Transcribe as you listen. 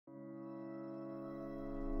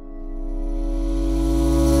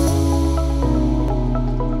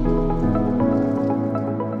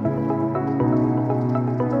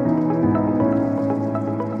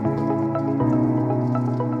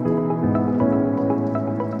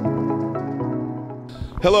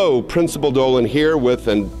Hello, Principal Dolan here with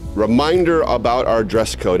a reminder about our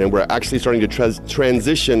dress code, and we're actually starting to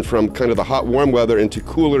transition from kind of the hot, warm weather into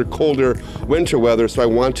cooler, colder winter weather. So I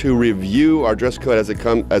want to review our dress code as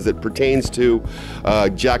it pertains to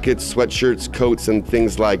jackets, sweatshirts, coats, and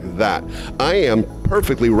things like that. I am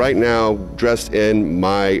perfectly right now dressed in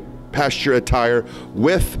my pasture attire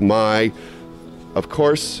with my, of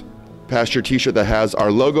course, pasture t-shirt that has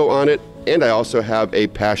our logo on it. And I also have a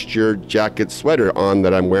pasture jacket sweater on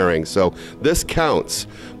that I'm wearing. So this counts.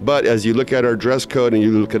 But as you look at our dress code and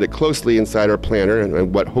you look at it closely inside our planner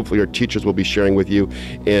and what hopefully our teachers will be sharing with you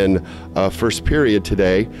in first period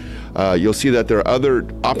today, you'll see that there are other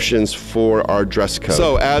options for our dress code.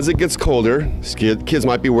 So as it gets colder, kids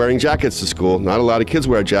might be wearing jackets to school. Not a lot of kids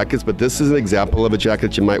wear jackets, but this is an example of a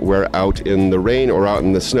jacket you might wear out in the rain or out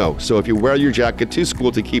in the snow. So if you wear your jacket to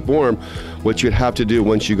school to keep warm, what you'd have to do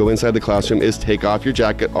once you go inside the classroom is take off your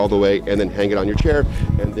jacket all the way and then hang it on your chair,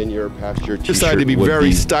 and then your pasture t-shirt decided to be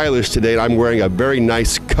very stylish today. I'm wearing a very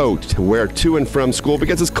nice coat to wear to and from school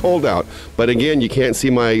because it's cold out. But again, you can't see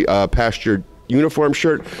my pasture uniform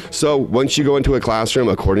shirt. So once you go into a classroom,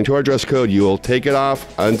 according to our dress code, you'll take it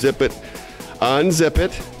off, unzip it,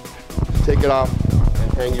 take it off,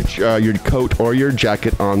 and hang your coat or your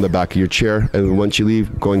jacket on the back of your chair. And once you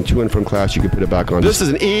leave, going to and from class, you can put it back on. This is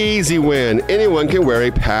an easy win. Anyone can wear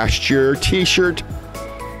a pasture t-shirt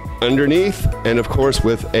underneath, and of course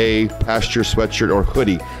with a pasture sweatshirt or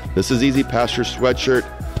hoodie. This is easy, pasture sweatshirt.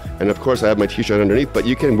 And of course I have my t-shirt underneath, but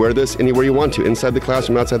you can wear this anywhere you want to, inside the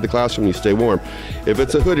classroom, outside the classroom, you stay warm. If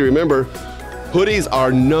it's a hoodie, remember, hoodies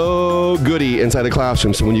are no goodie inside the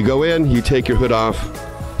classroom. So when you go in, you take your hood off.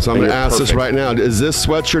 So I'm gonna ask this right now, is this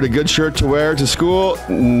sweatshirt a good shirt to wear to school?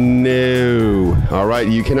 No. All right,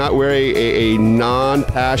 you cannot wear a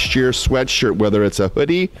non-pasture sweatshirt, whether it's a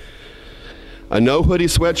hoodie, a no hoodie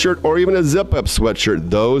sweatshirt, or even a zip-up sweatshirt.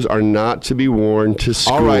 Those are not to be worn to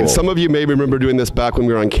school. All right, some of you may remember doing this back when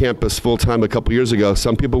we were on campus full-time a couple years ago.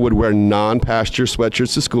 Some people would wear non-pasture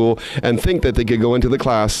sweatshirts to school and think that they could go into the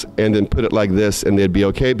class and then put it like this and they'd be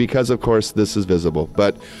okay because, of course, this is visible.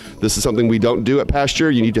 But this is something we don't do at Pasture.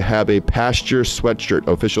 You need to have a pasture sweatshirt,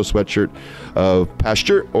 official sweatshirt of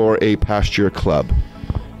Pasture or a Pasture Club.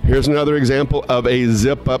 Here's another example of a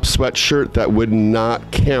zip-up sweatshirt that would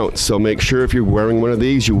not count. So make sure if you're wearing one of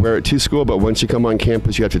these, you wear it to school, but once you come on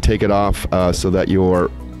campus, you have to take it off so that your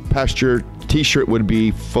pasture t-shirt would be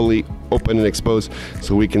fully open and exposed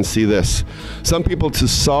so we can see this. Some people, to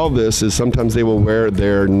solve this, is sometimes they will wear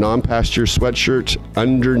their non-pasture sweatshirt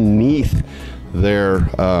underneath their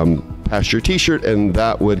pasture t-shirt, and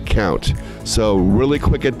that would count. So really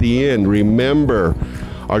quick at the end, remember,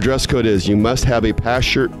 our dress code is you must have a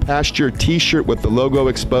pasture t-shirt with the logo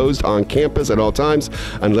exposed on campus at all times,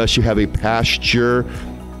 unless you have a pasture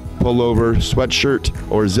pullover sweatshirt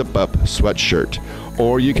or zip-up sweatshirt.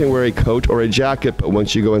 Or you can wear a coat or a jacket, but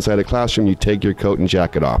once you go inside a classroom, you take your coat and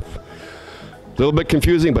jacket off. A little bit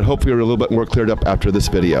confusing, but hopefully you're a little bit more cleared up after this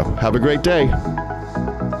video. Have a great day.